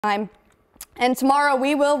time. And tomorrow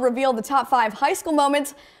we will reveal the top 5 high school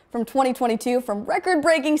moments from 2022, from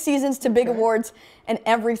record-breaking seasons to big awards and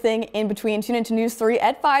everything in between. Tune into News 3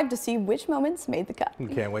 at 5 to see which moments made the cut.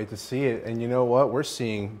 Can't wait to see it. And you know what? We're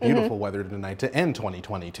seeing beautiful weather tonight to end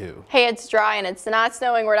 2022. Hey, it's dry and it's not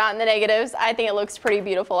snowing. We're not in the negatives. I think it looks pretty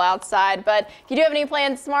beautiful outside. But if you do have any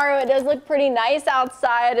plans tomorrow, it does look pretty nice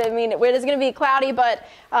outside. I mean, it is going to be cloudy, but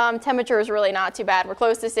temperature is really not too bad. We're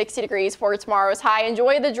close to 60 degrees for tomorrow's high.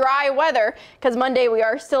 Enjoy the dry weather, because Monday we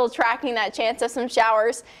are still tracking that chance of some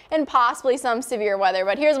showers and possibly some severe weather.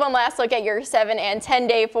 But here's one last look at your 7 and 10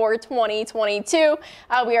 day for 2022.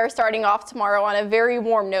 We are starting off tomorrow on a very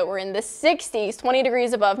warm note. We're in the 60s, 20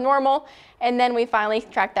 degrees above normal, and then we finally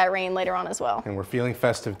track that rain later on as well. And we're feeling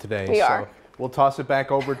festive today. We are. We'll toss it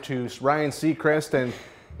back over to Ryan Seacrest and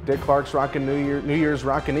Dick Clark's Rockin' New Year's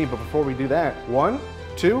Rockin' Eve. But before we do that, 1,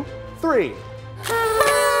 2, 3.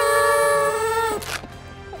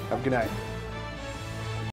 Have a good night.